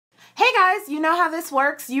guys, you know how this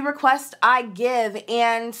works. You request, I give.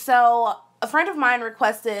 And so a friend of mine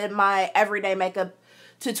requested my everyday makeup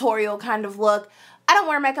tutorial kind of look. I don't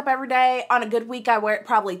wear makeup every day. On a good week, I wear it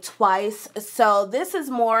probably twice. So this is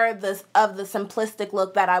more of the simplistic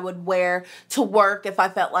look that I would wear to work if I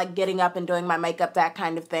felt like getting up and doing my makeup, that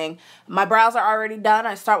kind of thing. My brows are already done.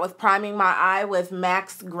 I start with priming my eye with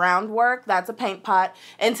MAC's Groundwork. That's a paint pot.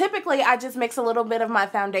 And typically, I just mix a little bit of my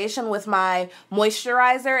foundation with my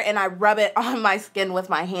moisturizer and I rub it on my skin with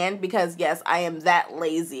my hand because, yes, I am that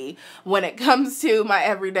lazy when it comes to my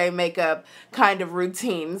everyday makeup kind of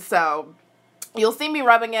routine. So you'll see me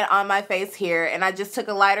rubbing it on my face here, and I just took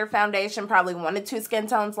a lighter foundation, probably 1 to 2 skin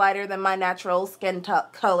tones lighter than my natural skin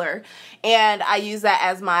color, and I use that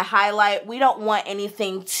as my highlight. We don't want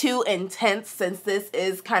anything too intense since this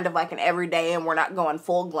is kind of like an everyday and we're not going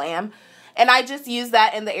full glam. And I just use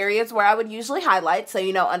that in the areas where I would usually highlight. So,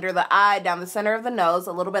 you know, under the eye, down the center of the nose,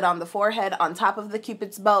 a little bit on the forehead, on top of the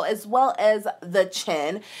Cupid's bow, as well as the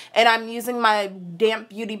chin. And I'm using my damp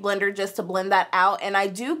beauty blender just to blend that out. And I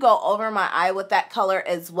do go over my eye with that color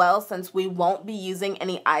as well, since we won't be using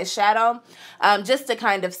any eyeshadow, just to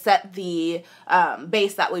kind of set the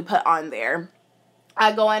base that we put on there.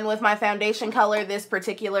 I go in with my foundation color. This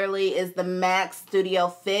particularly is the MAC Studio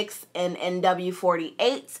Fix in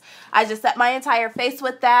NW48. I just set my entire face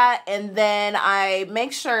with that, and then I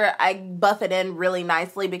make sure I buff it in really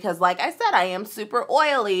nicely because, like I said, I am super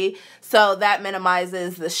oily, so that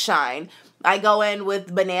minimizes the shine. I go in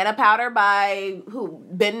with banana powder by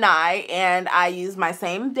Ben Nye, and I use my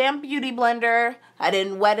same damn beauty blender. I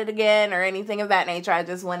didn't wet it again or anything of that nature. I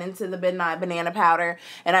just went into the Ben Nye banana powder,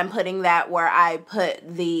 and I'm putting that where I put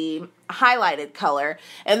the highlighted color.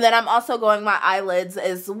 And then I'm also going my eyelids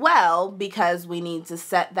as well because we need to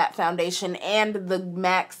set that foundation and the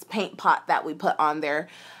MAC's paint pot that we put on there.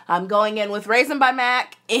 I'm going in with Raisin by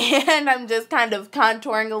MAC, and I'm just kind of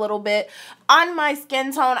contouring a little bit. On my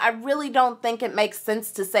skin tone, I really don't think it makes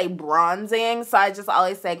sense to say bronzing, so I just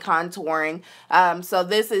always say contouring. So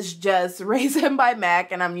this is just Raisin by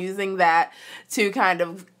MAC, and I'm using that to kind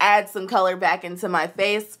of add some color back into my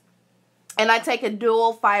face. And I take a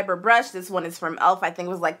dual fiber brush. This one is from e.l.f. I think it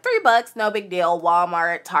was like $3, no big deal.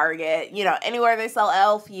 Walmart, Target, you know, anywhere they sell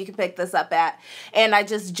e.l.f. you can pick this up at. And I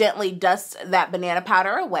just gently dust that banana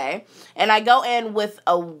powder away. And I go in with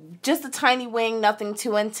just a tiny wing, nothing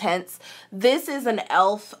too intense. This is an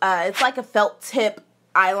e.l.f. It's like a felt tip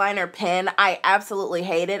eyeliner pen. I absolutely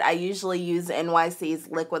hate it. I usually use NYC's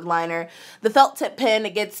liquid liner. The felt tip pen,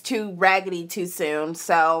 it gets too raggedy too soon,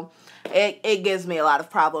 so it gives me a lot of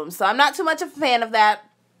problems. So I'm not too much of a fan of that.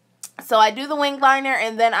 So I do the wing liner,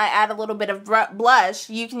 and then I add a little bit of blush.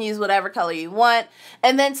 You can use whatever color you want.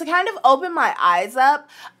 And then to kind of open my eyes up,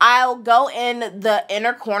 I'll go in the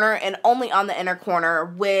inner corner, and only on the inner corner,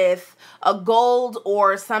 with a gold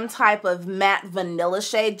or some type of matte vanilla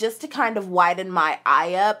shade just to kind of widen my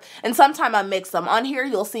eye up. And sometimes I mix them. On here,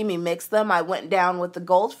 you'll see me mix them. I went down with the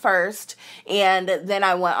gold first, and then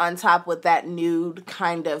I went on top with that nude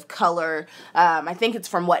kind of color. I think it's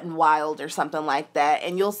from Wet n Wild or something like that.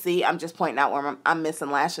 And you'll see, I'm just pointing out where I'm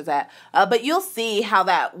missing lashes at. But you'll see how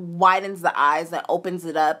that widens the eyes and opens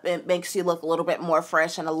it up. It makes you look a little bit more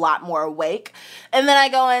fresh and a lot more awake. And then I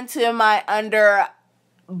go into my underbrow,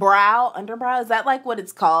 is that like what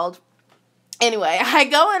it's called? Anyway, I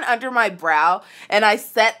go in under my brow, and I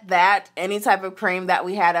set that, any type of cream that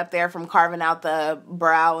we had up there from carving out the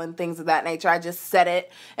brow and things of that nature, I just set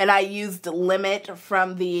it, and I used Limit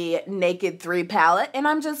from the Naked 3 palette, and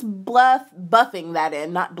I'm just buffing that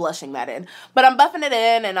in, not blushing that in, but I'm buffing it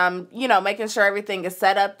in, and I'm, you know, making sure everything is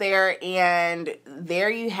set up there, and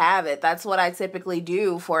there you have it. That's what I typically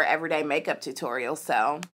do for everyday makeup tutorials,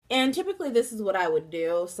 so. And typically this is what I would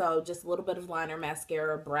do, so just a little bit of liner,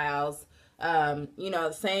 mascara, brows. You know,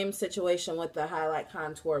 same situation with the highlight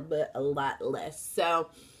contour, but a lot less. So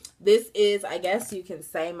this is, I guess you can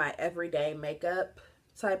say, my everyday makeup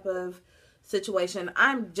type of situation.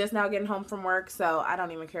 I'm just now getting home from work, so I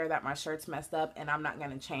don't even care that my shirt's messed up and I'm not going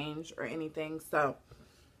to change or anything. So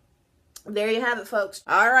there you have it, folks.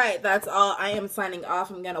 All right, that's all. I am signing off.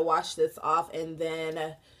 I'm going to wash this off and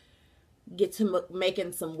then get to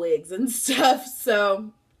making some wigs and stuff.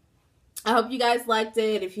 So I hope you guys liked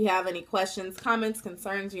it. If you have any questions, comments,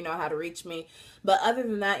 concerns, you know how to reach me. But other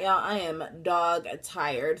than that, y'all, I am dog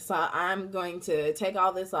tired. So I'm going to take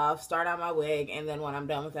all this off, start on my wig, and then when I'm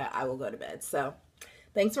done with that, I will go to bed. So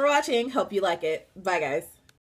thanks for watching. Hope you like it. Bye, guys.